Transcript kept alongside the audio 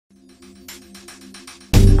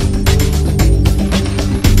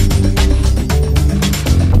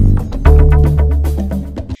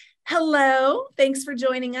Thanks for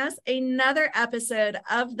joining us. Another episode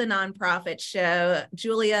of the Nonprofit Show.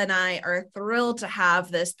 Julia and I are thrilled to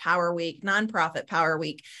have this Power Week, Nonprofit Power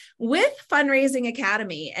Week with Fundraising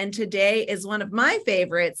Academy. And today is one of my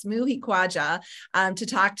favorites, Muhi Khwaja, to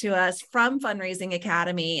talk to us from Fundraising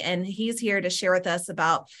Academy. And he's here to share with us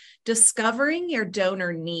about discovering your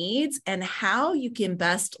donor needs and how you can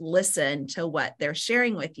best listen to what they're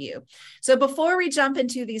sharing with you. So before we jump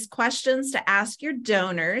into these questions to ask your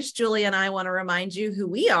donors, Julia and I want to remind you who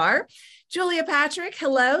we are. Julia Patrick,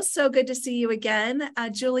 hello. So good to see you again.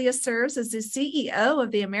 Julia serves as the CEO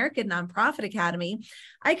of the American Nonprofit Academy.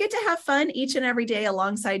 I get to have fun each and every day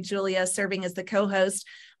alongside Julia, serving as the co-host.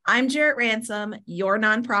 I'm Jarrett Ransom, your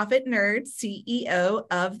nonprofit nerd, CEO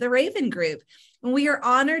of the Raven Group. We are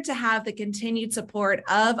honored to have the continued support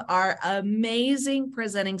of our amazing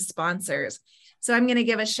presenting sponsors. So I'm going to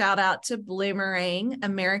give a shout out to Bloomerang,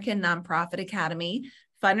 American Nonprofit Academy,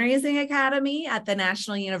 Fundraising Academy at the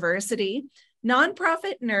National University,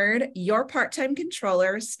 Nonprofit Nerd, Your Part-Time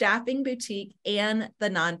Controller, Staffing Boutique, and the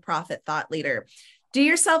Nonprofit Thought Leader. Do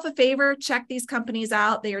yourself a favor, check these companies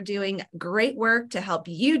out. They are doing great work to help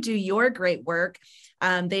you do your great work.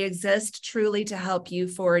 They exist truly to help you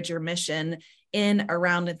forward your mission in,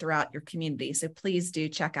 around, and throughout your community. So please do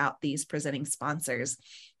check out these presenting sponsors.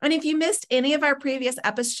 And if you missed any of our previous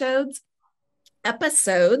episodes,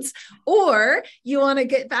 or you want to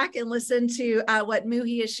get back and listen to what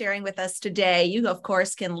Muhi is sharing with us today, you of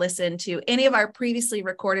course can listen to any of our previously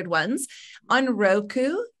recorded ones on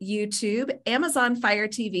Roku, YouTube, Amazon Fire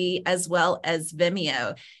TV, as well as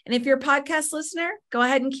Vimeo. And if you're a podcast listener, go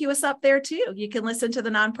ahead and cue us up there too. You can listen to the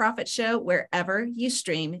Nonprofit Show wherever you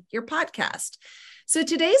stream your podcast. So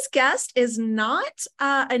today's guest is not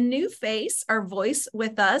a new face or voice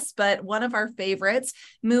with us, but one of our favorites,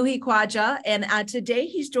 Muhi Khwaja. And today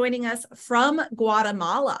he's joining us from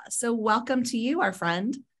Guatemala. So welcome to you, our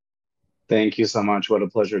friend. Thank you so much. What a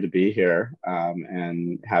pleasure to be here,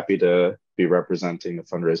 and happy to be representing the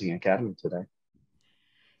Fundraising Academy today.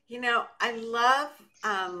 You know, I love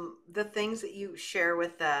the things that you share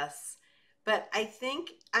with us, but I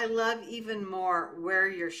think I love even more where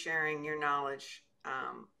you're sharing your knowledge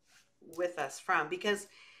with us from, because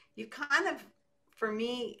you kind of, for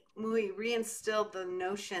me, Muhi, reinstilled the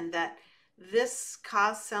notion that this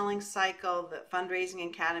cause selling cycle that Fundraising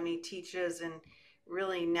Academy teaches and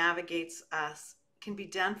really navigates us can be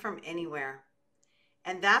done from anywhere.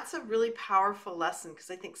 And that's a really powerful lesson,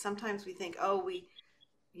 because I think sometimes we think, oh, we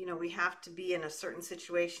have to be in a certain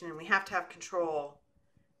situation and we have to have control.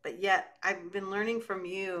 But yet I've been learning from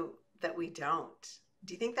you that we don't.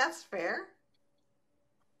 Do you think that's fair?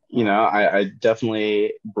 You know, I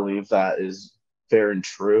definitely believe that is fair and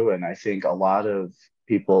true. And I think a lot of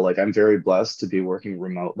people, like, I'm very blessed to be working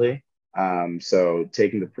remotely. So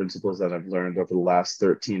taking the principles that I've learned over the last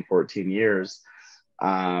 13, 14 years,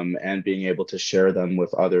 and being able to share them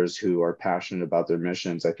with others who are passionate about their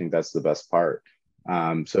missions, I think that's the best part.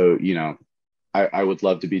 So, you know, I would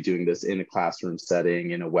love to be doing this in a classroom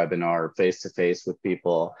setting, in a webinar, face-to-face with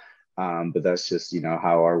people. But that's just, you know,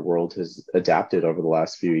 how our world has adapted over the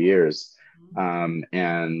last few years.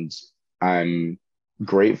 And I'm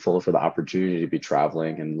grateful for the opportunity to be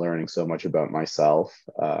traveling and learning so much about myself,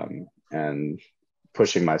 and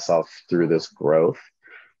pushing myself through this growth.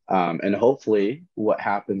 And hopefully what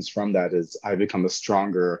happens from that is I become a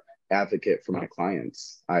stronger advocate for my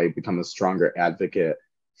clients. I become a stronger advocate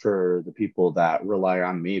for the people that rely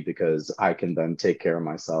on me, because I can then take care of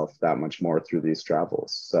myself that much more through these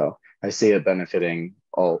travels. So I see it benefiting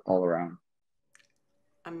all around.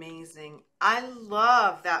 Amazing. I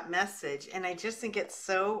love that message. And I just think it's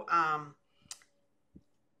so,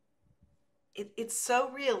 it's so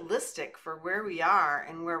realistic for where we are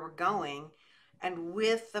and where we're going. And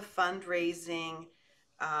with the fundraising,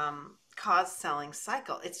 cause selling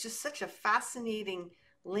cycle, it's just such a fascinating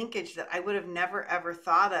linkage that I would have never ever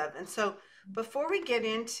thought of. And so before we get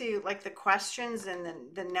into like the questions and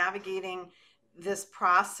the navigating this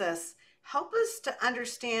process, help us to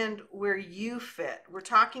understand where you fit. We're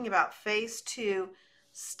talking about phase 2,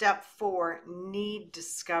 step 4, need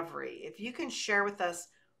discovery. If you can share with us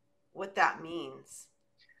what that means.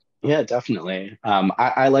 Yeah, definitely.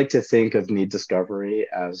 I like to think of need discovery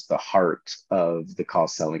as the heart of the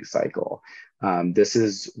cause selling cycle. This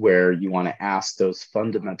is where you want to ask those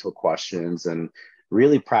fundamental questions and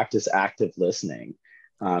really practice active listening.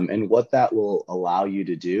 And what that will allow you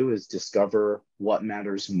to do is discover what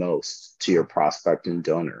matters most to your prospect and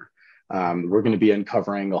donor. We're going to be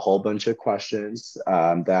uncovering a whole bunch of questions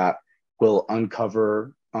that will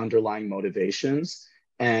uncover underlying motivations.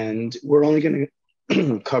 And we're only going to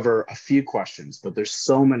cover a few questions, but there's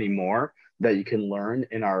so many more that you can learn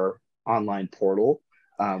in our online portal,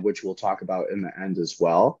 which we'll talk about in the end as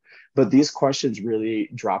well. But these questions really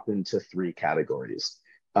drop into three categories.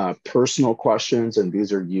 Personal questions, and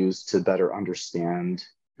these are used to better understand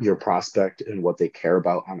your prospect and what they care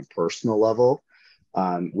about on a personal level.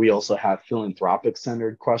 We also have philanthropic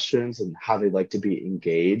centered questions and how they like to be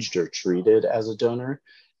engaged or treated as a donor.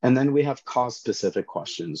 And then we have cause specific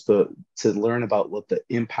questions to learn about what the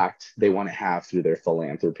impact they want to have through their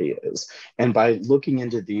philanthropy is. And by looking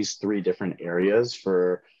into these three different areas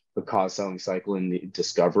for the cause, selling cycle, and the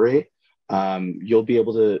discovery, you'll be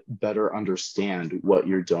able to better understand what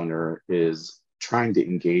your donor is trying to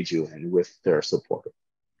engage you in with their support.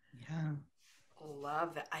 Yeah.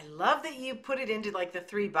 Love that. I love that you put it into like the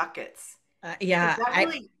three buckets. Yeah. That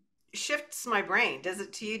really shifts my brain. Does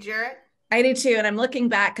it to you, Jarrett? I do too. And I'm looking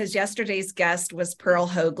back because yesterday's guest was Pearl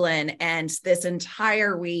Hoagland, and this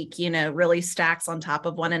entire week, really stacks on top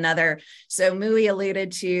of one another. So Muhi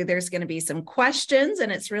alluded to, there's going to be some questions,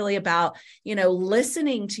 and it's really about,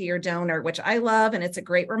 listening to your donor, which I love. And it's a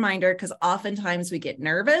great reminder because oftentimes we get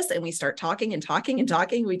nervous and we start talking and talking and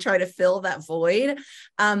talking. We try to fill that void.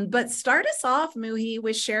 But start us off, Muhi,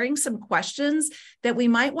 with sharing some questions that we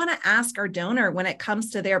might want to ask our donor when it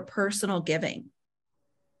comes to their personal giving.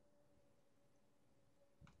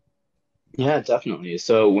 Yeah, definitely.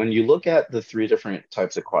 So when you look at the three different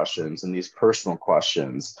types of questions and these personal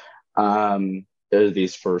questions, there are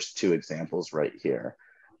these first two examples right here.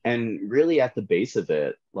 And really at the base of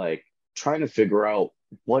it, like trying to figure out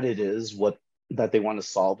what it is, that they want to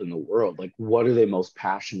solve in the world. Like what are they most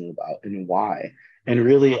passionate about and why? And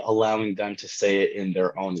really allowing them to say it in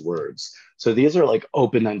their own words. So these are like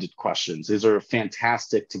open-ended questions. These are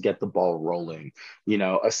fantastic to get the ball rolling.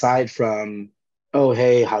 Aside from, oh,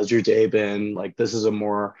 hey, how's your day been? Like, this is a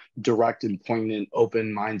more direct and poignant,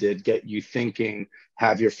 open-minded, get you thinking,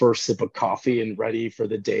 have your first sip of coffee and ready for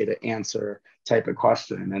the day to answer type of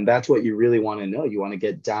question. And that's what you really want to know. You want to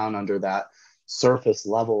get down under that surface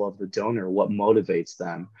level of the donor. What motivates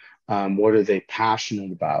them? What are they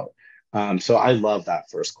passionate about? So I love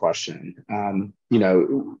that first question.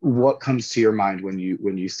 What comes to your mind when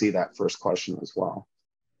you see that first question as well?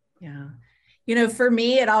 Yeah. For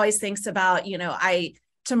me, it always thinks about,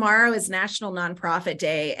 tomorrow is National Nonprofit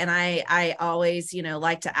Day. And I always,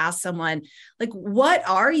 like to ask someone, like, what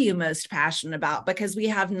are you most passionate about? Because we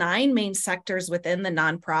have 9 main sectors within the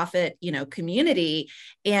nonprofit, community.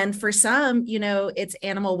 And for some, it's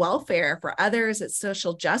animal welfare. For others, it's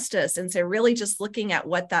social justice. And so really just looking at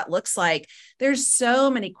what that looks like, there's so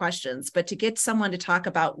many questions, but to get someone to talk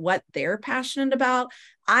about what they're passionate about,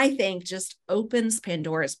 I think just opens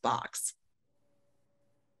Pandora's box.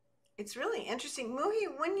 It's really interesting. Muhi,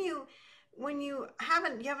 when you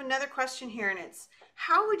have another question here, and it's,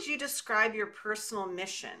 how would you describe your personal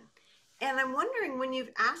mission? And I'm wondering, when you've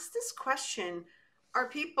asked this question, are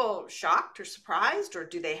people shocked or surprised, or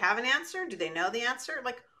do they have an answer? Do they know the answer?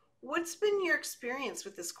 Like, what's been your experience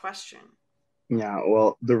with this question? Yeah,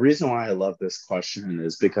 well, the reason why I love this question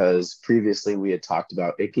is because previously we had talked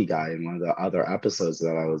about Ikigai in one of the other episodes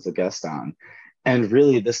that I was a guest on. And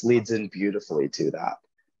really, this leads in beautifully to that.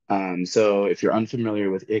 So if you're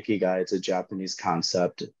unfamiliar with Ikigai, it's a Japanese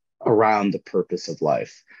concept around the purpose of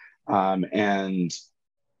life. And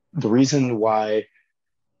the reason why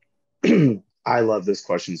I love this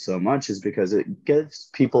question so much is because it gives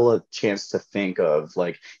people a chance to think of,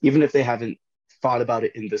 like, even if they haven't thought about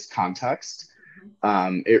it in this context,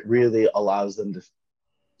 it really allows them to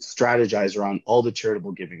strategize around all the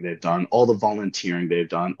charitable giving they've done, all the volunteering they've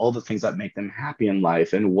done, all the things that make them happy in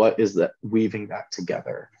life, and what is that weaving that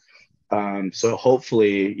together. So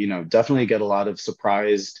hopefully, definitely get a lot of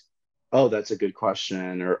surprised, oh, that's a good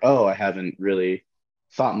question, or, oh, I haven't really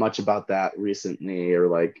thought much about that recently, or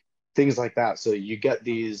like things like that. So you get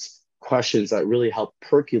these questions that really help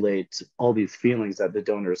percolate all these feelings that the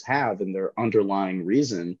donors have and their underlying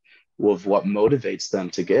reason of what motivates them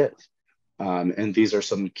to give. And these are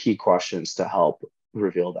some key questions to help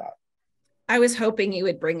reveal that. I was hoping you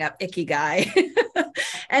would bring up Ikigai.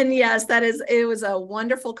 And yes, it was a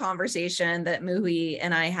wonderful conversation that Muhi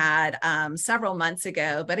and I had several months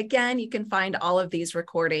ago. But again, you can find all of these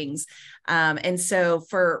recordings. And so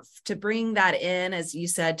to bring that in, as you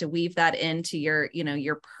said, to weave that into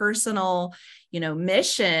your personal,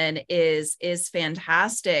 mission is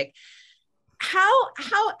fantastic.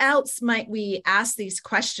 How else might we ask these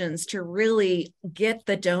questions to really get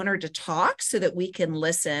the donor to talk so that we can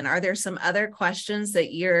listen? Are there some other questions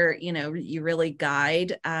that you really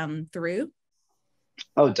guide through?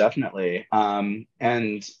 Oh, definitely.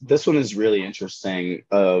 And this one is really interesting,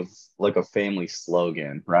 of like a family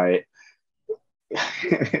slogan, right?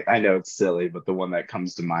 I know it's silly, but the one that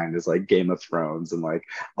comes to mind is like Game of Thrones, and like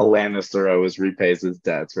a Lannister always repays his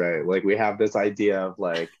debts, right? Like we have this idea of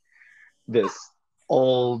like this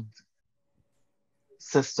old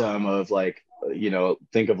system of like,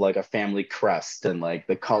 think of like a family crest and like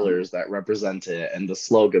the colors that represent it and the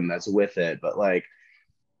slogan that's with it. But like,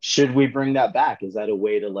 should we bring that back? Is that a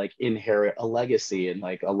way to like inherit a legacy and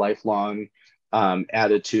like a lifelong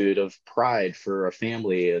attitude of pride for a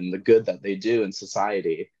family and the good that they do in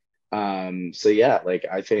society? So yeah, like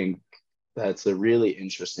I think that's a really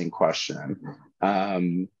interesting question.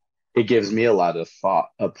 It gives me a lot of thought,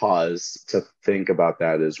 a pause to think about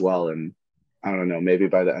that as well. And I don't know, maybe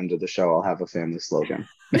by the end of the show, I'll have a family slogan.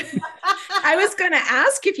 I was going to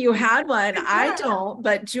ask if you had one. I don't,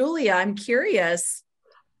 but Julia, I'm curious.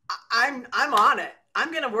 I'm on it.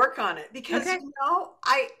 I'm going to work on it because, Okay.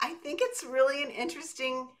 I think it's really an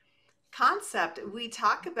interesting concept. We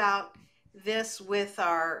talk about this with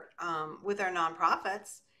our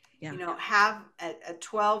nonprofits. Yeah. Have a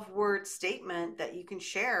 12-word statement that you can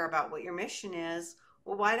share about what your mission is.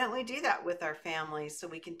 Well, why don't we do that with our families so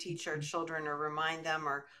we can teach our children or remind them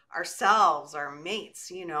or ourselves, our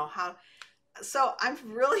mates, how. So I'm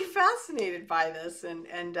really fascinated by this, and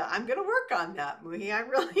I'm going to work on that, Muhi. I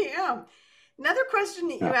really am. Another question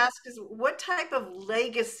that you Yeah. ask is, what type of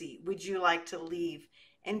legacy would you like to leave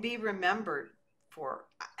and be remembered for?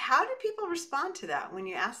 How do people respond to that when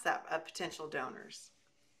you ask that of potential donors?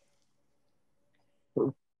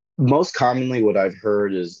 Most commonly, what I've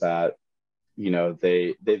heard is that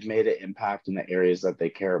they've made an impact in the areas that they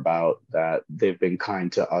care about, that they've been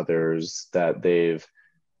kind to others, that they've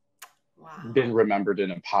Wow. been remembered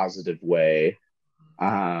in a positive way.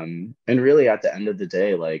 And really at the end of the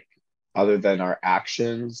day, like other than our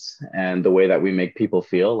actions and the way that we make people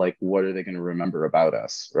feel, like what are they going to remember about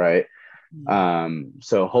us, right?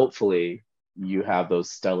 So hopefully you have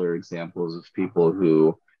those stellar examples of people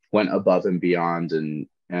who went above and beyond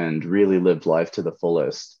and really lived life to the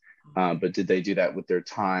fullest. But did they do that with their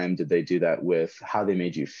time? Did they do that with how they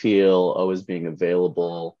made you feel, always being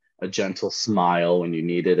available, a gentle smile when you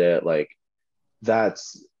needed it? Like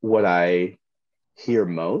that's what I hear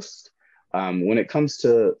most. When it comes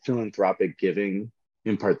to philanthropic giving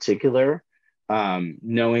in particular,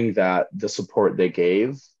 knowing that the support they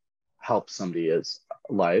gave helped somebody's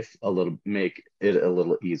life a little, make it a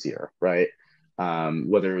little easier, right?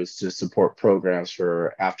 Whether it was to support programs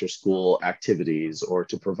for after school activities or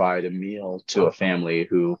to provide a meal to a family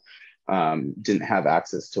who didn't have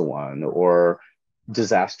access to one, or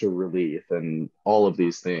disaster relief and all of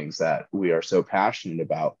these things that we are so passionate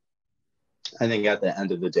about. I think at the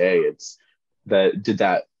end of the day, it's that, did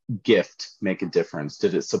that gift make a difference?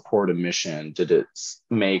 Did it support a mission? Did it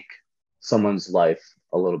make someone's life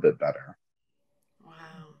a little bit better?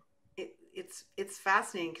 Wow. It's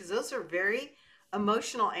fascinating because those are very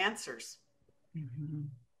emotional answers. Mm-hmm.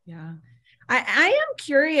 Yeah. I am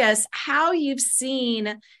curious how you've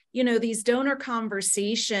seen, these donor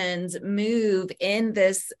conversations move in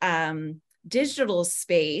this digital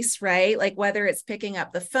space, right? Like whether it's picking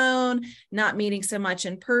up the phone, not meeting so much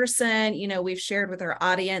in person. We've shared with our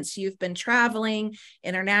audience, you've been traveling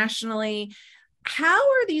internationally. How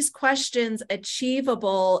are these questions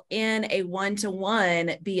achievable in a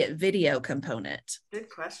one-to-one, be it video component? Good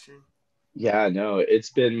question. Yeah, no, it's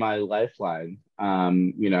been my lifeline.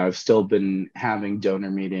 I've still been having donor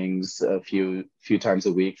meetings a few times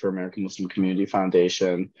a week for American Muslim Community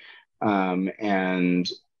Foundation, and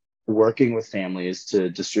working with families to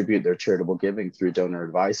distribute their charitable giving through donor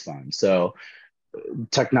advice funds. So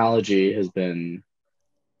technology has been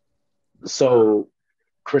so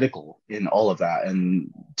critical in all of that,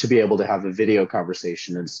 and to be able to have a video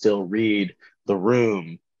conversation and still read the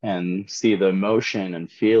room and see the emotion and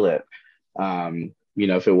feel it.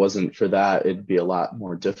 If it wasn't for that, it'd be a lot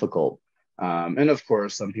more difficult. And of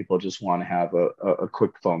course, some people just want to have a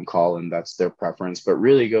quick phone call and that's their preference, but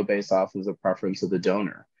really go based off of the preference of the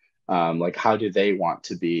donor. Like how do they want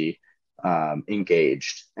to be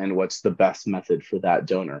engaged, and what's the best method for that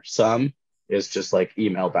donor? Some is just like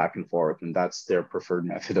email back and forth, and that's their preferred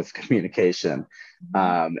method of communication.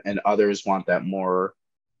 And others want that more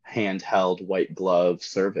handheld white glove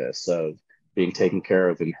service of being taken care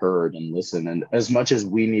of and heard and listened. And as much as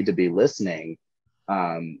we need to be listening,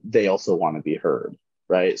 they also want to be heard,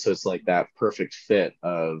 right? So it's like that perfect fit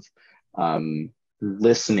of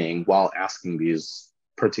listening while asking these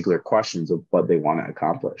particular questions of what they want to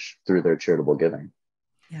accomplish through their charitable giving.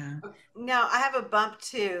 Yeah. Now, I have a bump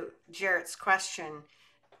to Jarrett's question.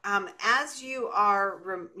 As you are,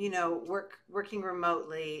 working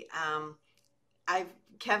remotely,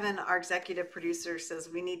 Kevin, our executive producer, says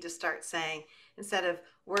we need to start saying instead of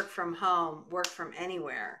work from home, work from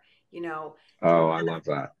anywhere, Oh, I love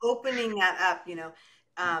that. opening that up,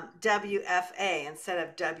 WFA instead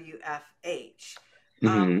of WFH.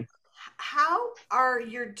 Hmm. How are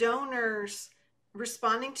your donors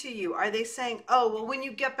responding to you? Are they saying, "Oh, well, when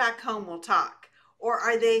you get back home, we'll talk," or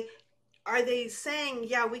are they saying,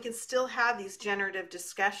 "Yeah, we can still have these generative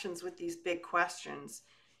discussions with these big questions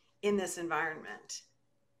in this environment"?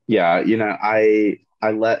 Yeah,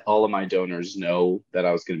 I let all of my donors know that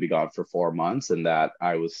I was going to be gone for 4 months and that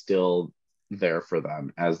I was still there for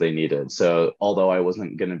them as they needed. So although I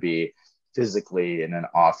wasn't going to be physically in an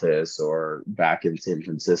office or back in San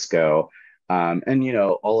Francisco, and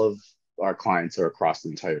all of our clients are across the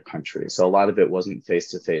entire country, so a lot of it wasn't face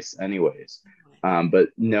to face, anyways. But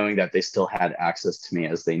knowing that they still had access to me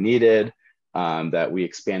as they needed, that we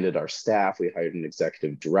expanded our staff. We hired an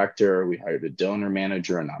executive director, we hired a donor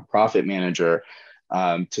manager, a nonprofit manager,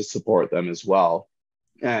 to support them as well.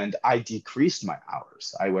 And I decreased my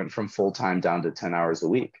hours. I went from full time down to 10 hours a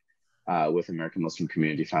week with American Muslim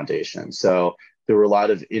Community Foundation. So there were a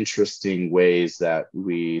lot of interesting ways that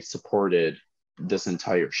we supported this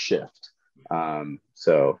entire shift.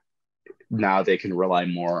 So now they can rely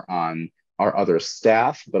more on our other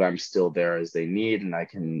staff, but I'm still there as they need, and I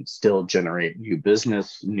can still generate new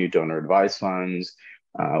business, new donor advice funds,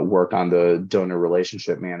 work on the donor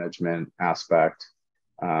relationship management aspect.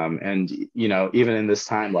 And, even in this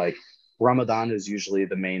time, like Ramadan is usually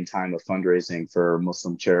the main time of fundraising for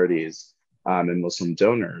Muslim charities and Muslim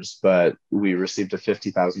donors, but we received a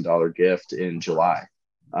 $50,000 gift in July.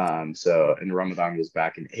 And Ramadan was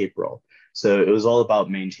back in April. So it was all about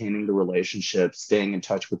maintaining the relationship, staying in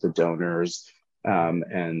touch with the donors,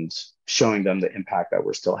 and showing them the impact that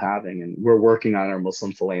we're still having. And we're working on our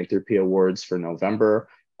Muslim Philanthropy Awards for November.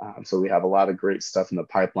 So we have a lot of great stuff in the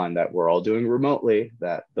pipeline that we're all doing remotely,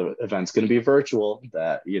 that the event's going to be virtual,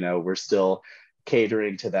 that, we're still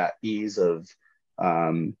catering to that ease of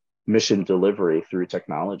mission delivery through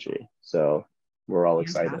technology. So we're all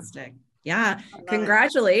excited. Fantastic. Yeah.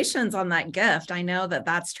 Congratulations on that gift. I know that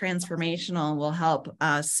that's transformational and will help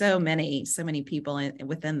so many people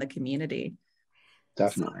within the community.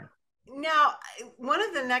 Definitely. Now, one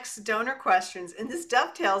of the next donor questions, and this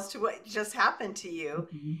dovetails to what just happened to you.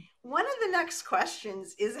 Mm-hmm. One of the next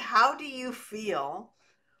questions is, how do you feel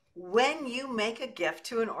when you make a gift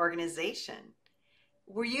to an organization?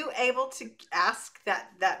 Were you able to ask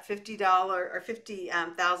that $50 or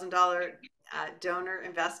 $50,000 donor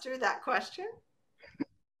investor that question?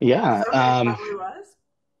 Yeah, probably was.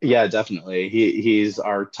 Yeah, definitely. He's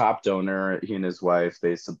our top donor. He and his wife,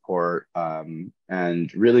 they support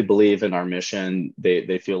and really believe in our mission.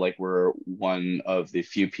 They feel like we're one of the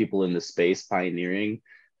few people in the space pioneering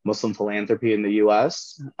Muslim philanthropy in the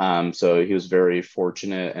U.S. So he was very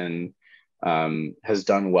fortunate and has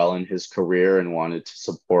done well in his career and wanted to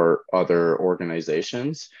support other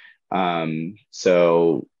organizations.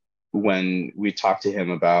 So when we talked to him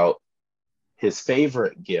about his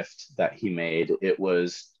favorite gift that he made, it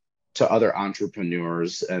was to other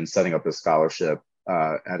entrepreneurs and setting up a scholarship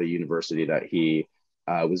at a university that he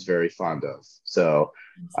was very fond of. So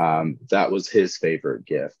that was his favorite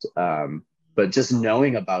gift. But just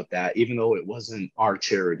knowing about that, even though it wasn't our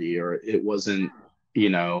charity or it wasn't,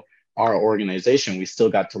 our organization, we still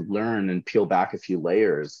got to learn and peel back a few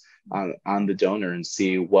layers on the donor and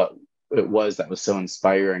see what it was that was so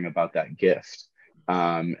inspiring about that gift.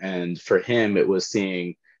 And for him, it was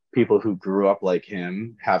seeing people who grew up like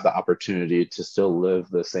him have the opportunity to still live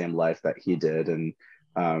the same life that he did. And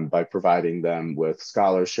by providing them with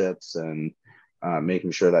scholarships and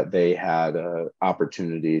making sure that they had an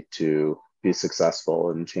opportunity to be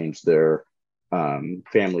successful and change their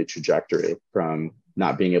family trajectory from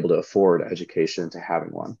not being able to afford education to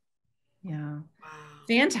having one. Yeah.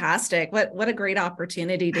 Fantastic. What a great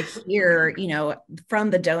opportunity to hear, from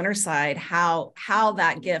the donor side, how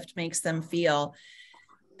that gift makes them feel.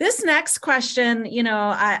 This next question,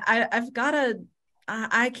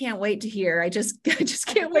 I can't wait to hear. I just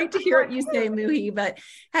can't wait to hear what you say, Muhi. But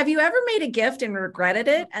have you ever made a gift and regretted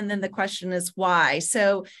it? And then the question is why?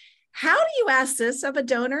 So how do you ask this of a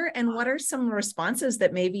donor, and what are some responses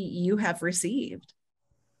that maybe you have received?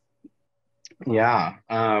 Yeah.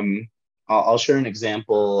 I'll share an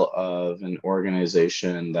example of an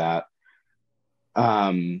organization that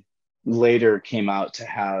later came out to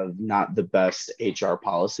have not the best HR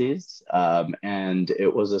policies. And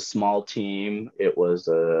it was a small team. It was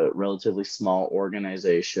a relatively small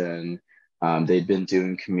organization. They'd been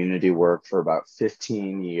doing community work for about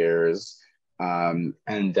 15 years. And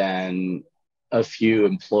then a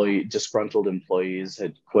few disgruntled employees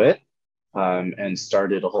had quit. and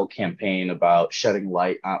started a whole campaign about shedding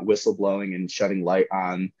light on whistleblowing and shedding light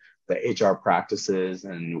on the HR practices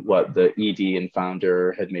and what the ED and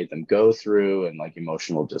founder had made them go through, and like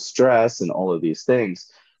emotional distress and all of these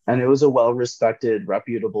things. And it was a well-respected,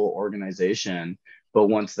 reputable organization. But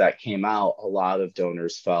once that came out, a lot of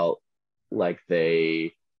donors felt like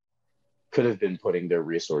they could have been putting their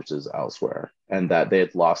resources elsewhere, and that they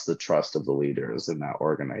had lost the trust of the leaders in that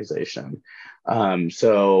organization.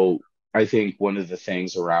 So I think one of the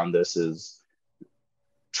things around this is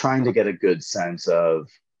trying to get a good sense of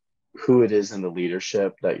who it is in the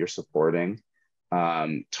leadership that you're supporting.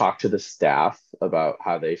 Talk to the staff about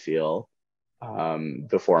how they feel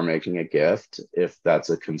before making a gift, if that's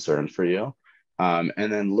a concern for you. And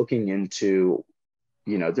then looking into,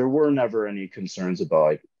 there were never any concerns about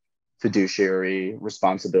like fiduciary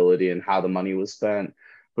responsibility and how the money was spent,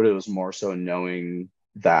 but it was more so knowing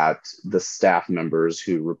that the staff members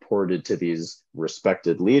who reported to these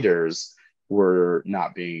respected leaders were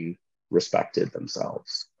not being respected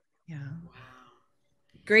themselves. Yeah. Wow.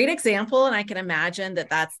 Great example. And I can imagine that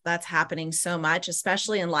that's happening so much,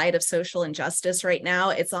 especially in light of social injustice right now.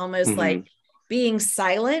 It's almost like being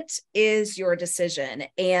silent is your decision.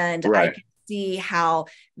 And I can see how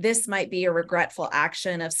this might be a regretful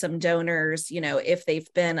action of some donors, if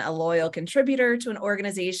they've been a loyal contributor to an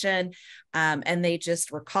organization, and they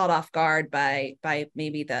just were caught off guard by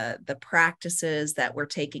maybe the practices that were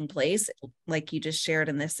taking place, like you just shared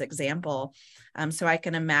in this example. So I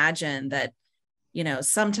can imagine that,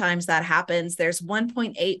 sometimes that happens. There's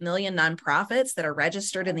 1.8 million nonprofits that are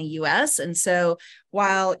registered in the US. And so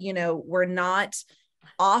while, we're not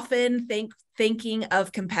often thinking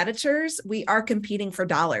of competitors, we are competing for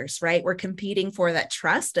dollars, right? We're competing for that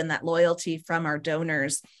trust and that loyalty from our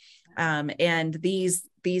donors. And these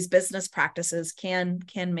business practices can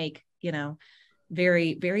make,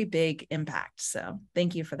 very, very big impact. So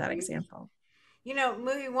thank you for that example.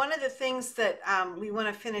 Muhi, one of the things that we want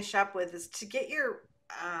to finish up with is to get your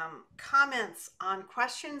comments on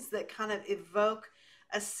questions that kind of evoke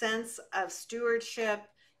a sense of stewardship,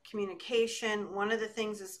 communication. One of the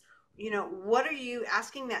things is, what are you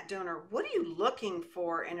asking that donor? What are you looking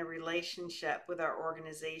for in a relationship with our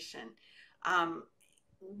organization?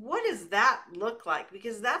 What does that look like?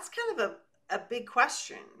 Because that's kind of a big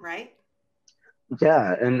question, right?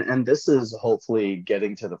 Yeah, and this is hopefully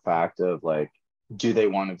getting to the fact of like, do they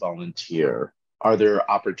want to volunteer? Are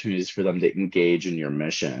there opportunities for them to engage in your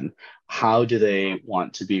mission? How do they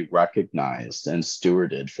want to be recognized and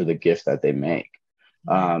stewarded for the gift that they make?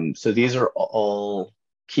 So these are all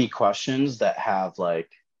key questions that have like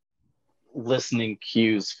listening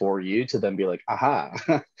cues for you to then be like, aha,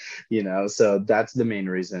 so that's the main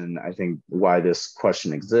reason I think why this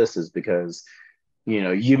question exists, is because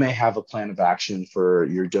you may have a plan of action for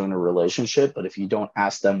your donor relationship, but if you don't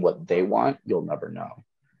ask them what they want, you'll never know.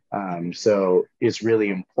 So it's really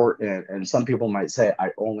important. And some people might say,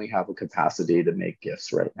 I only have a capacity to make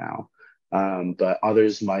gifts right now. But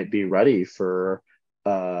others might be ready for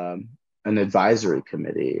an advisory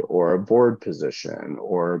committee or a board position,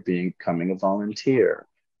 or becoming a volunteer,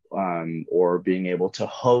 or being able to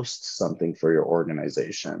host something for your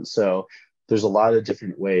organization. So there's a lot of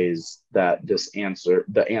different ways that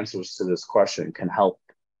the answers to this question can help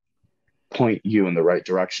point you in the right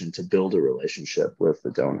direction to build a relationship with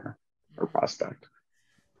the donor or prospect.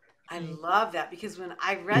 I love that, because when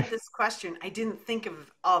I read this question, I didn't think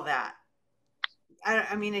of all that.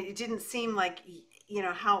 I mean, it didn't seem like,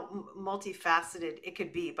 how multifaceted it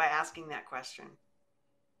could be by asking that question.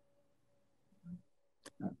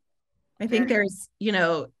 I think there's,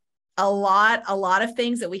 a lot of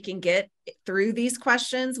things that we can get through these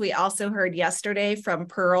questions. We also heard yesterday from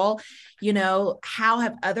Pearl, how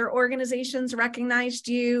have other organizations recognized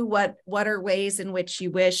you? What are ways in which you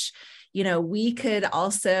wish, we could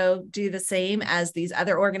also do the same as these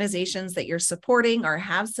other organizations that you're supporting or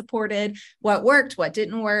have supported? What worked, what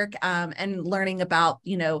didn't work, and learning about,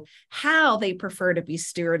 how they prefer to be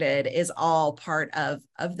stewarded is all part of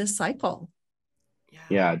this cycle.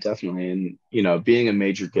 Yeah, definitely. And, being a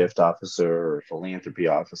major gift officer or philanthropy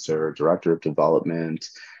officer, or director of development,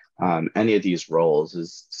 any of these roles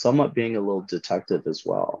is somewhat being a little detective as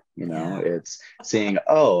well. It's seeing,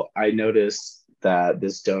 oh, I noticed that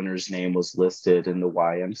this donor's name was listed in the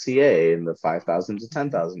YMCA in the $5,000 to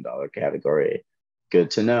 $10,000 category. Good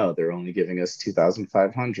to know. They're only giving us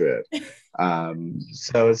 $2,500.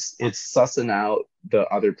 So it's sussing out the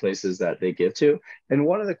other places that they give to. And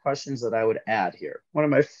one of the questions that I would add here, one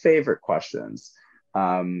of my favorite questions,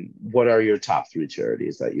 what are your top 3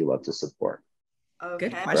 charities that you love to support? Okay.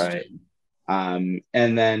 Good question.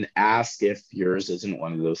 And then ask if yours isn't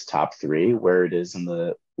one of those top three, where it is in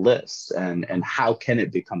the list, and how can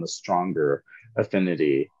it become a stronger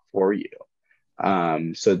affinity for you.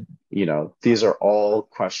 So, these are all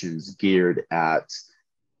questions geared at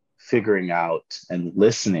figuring out and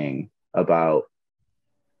listening about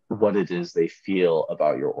what it is they feel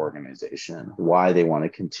about your organization, why they want to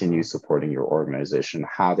continue supporting your organization,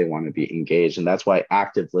 how they want to be engaged. And that's why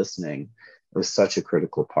active listening is such a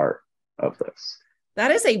critical part of this.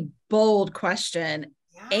 That is a bold question.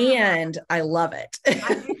 Yeah. And I love it.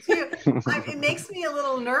 I do too. It makes me a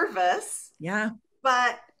little nervous. Yeah.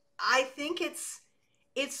 But I think it's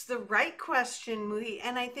the right question, Muhi.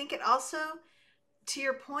 And I think it also, to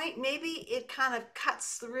your point, maybe it kind of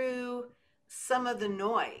cuts through some of the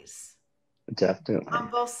noise. Definitely. On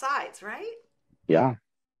both sides, right? Yeah.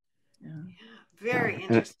 Very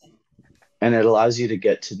interesting. And it allows you to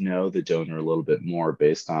get to know the donor a little bit more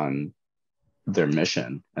based on their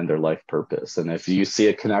mission and their life purpose. And if you see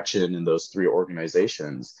a connection in those three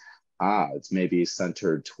organizations, it's maybe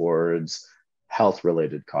centered towards health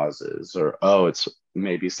related causes, or it's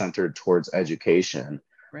maybe centered towards education.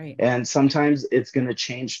 Right. And sometimes it's going to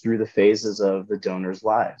change through the phases of the donor's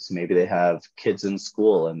lives. Maybe they have kids in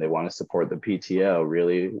school and they want to support the PTO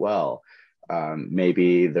really well.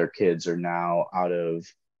 Maybe their kids are now out of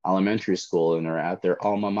elementary school and are at their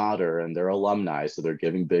alma mater and they're alumni, so they're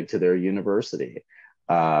giving big to their university.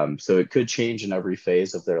 So it could change in every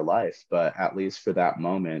phase of their life, but at least for that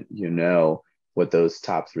moment, what those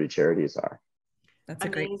top three charities are. That's a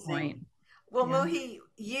great point. Well, yeah. Muhi,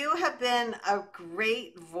 you have been a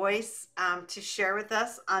great voice to share with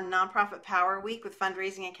us on Nonprofit Power Week with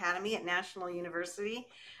Fundraising Academy at National University.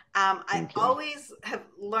 I always have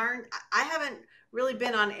learned, I haven't really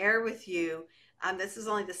been on air with you. This is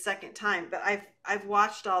only the second time, but I've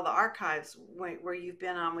watched all the archives where you've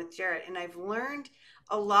been on with Jarrett, and I've learned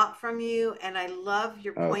a lot from you, and I love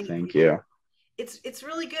your point of view. Thank you. It's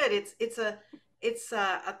really good. It's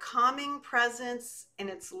a calming presence, and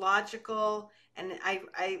it's logical. And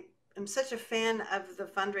I am such a fan of the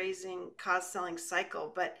fundraising cause selling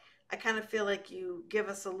cycle, but I kind of feel like you give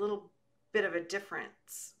us a little bit of a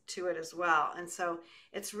difference to it as well. And so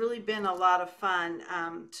it's really been a lot of fun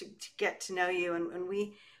to get to know you. And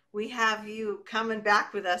we have you coming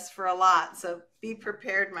back with us for a lot. So be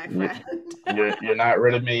prepared, my friend. You're not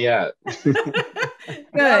rid of me yet. Good.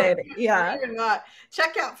 No, yeah. You're not.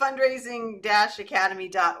 Check out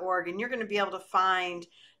fundraising-academy.org, and you're going to be able to find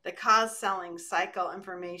the cause selling cycle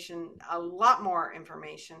information, a lot more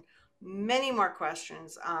information, many more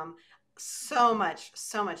questions. So much,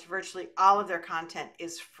 virtually all of their content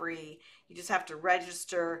is free. You just have to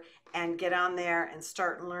register and get on there and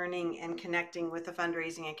start learning and connecting with the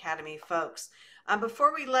Fundraising Academy folks.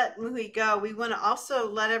 Before we let Muhi go, we want to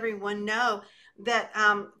also let everyone know that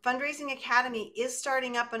Fundraising Academy is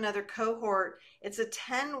starting up another cohort. It's a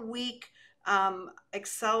 10-week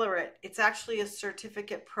accelerate. It's actually a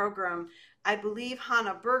certificate program. I believe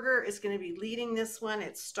Hannah Berger is going to be leading this one.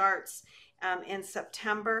 It starts in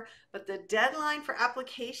September, but the deadline for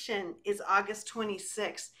application is August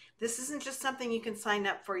 26th. This isn't just something you can sign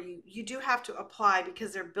up for. You do have to apply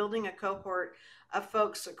because they're building a cohort of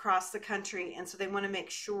folks across the country, and so they want to make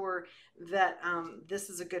sure that this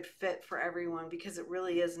is a good fit for everyone because it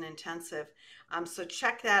really is an intensive. So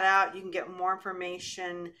check that out. You can get more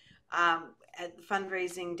information at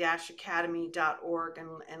fundraising-academy.org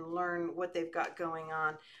and learn what they've got going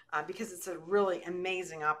on because it's a really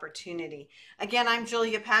amazing opportunity. Again, I'm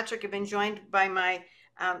Julia Patrick. I've been joined by my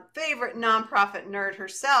favorite nonprofit nerd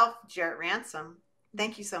herself, Jarrett Ransom.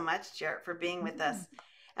 Thank you so much, Jarrett, for being with us.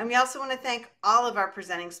 And we also want to thank all of our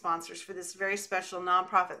presenting sponsors for this very special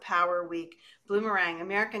Nonprofit Power Week: Bloomerang,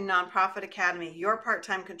 American Nonprofit Academy, Your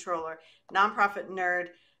Part-Time Controller, Nonprofit Nerd,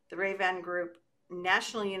 the Ray Van Group,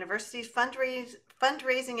 National University's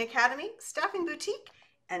Fundraising Academy, Staffing Boutique,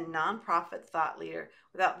 and Nonprofit Thought Leader.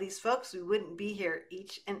 Without these folks, we wouldn't be here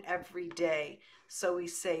each and every day. So we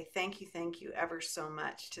say thank you ever so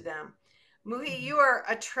much to them. Muhi, you are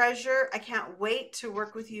a treasure. I can't wait to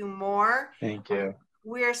work with you more. Thank you.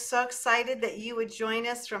 We're so excited that you would join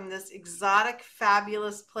us from this exotic,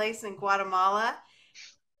 fabulous place in Guatemala.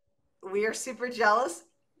 We are super jealous.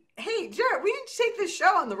 Hey, Jarrett, we need to take this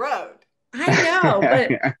show on the road. I know, but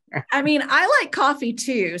I mean, I like coffee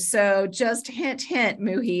too. So just hint,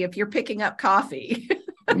 Muhi, if you're picking up coffee.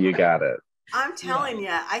 You got it. I'm telling you,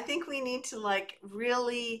 I think we need to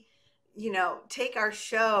really, take our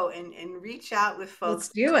show and reach out with folks. Let's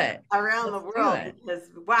do it around the world because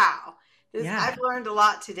wow. I've learned a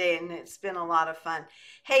lot today, and it's been a lot of fun.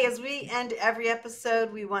 Hey, as we end every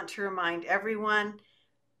episode, we want to remind everyone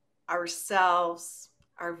ourselves,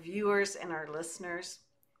 our viewers, and our listeners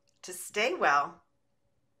to stay well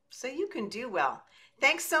so you can do well.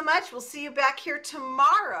 Thanks so much. We'll see you back here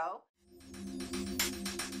tomorrow.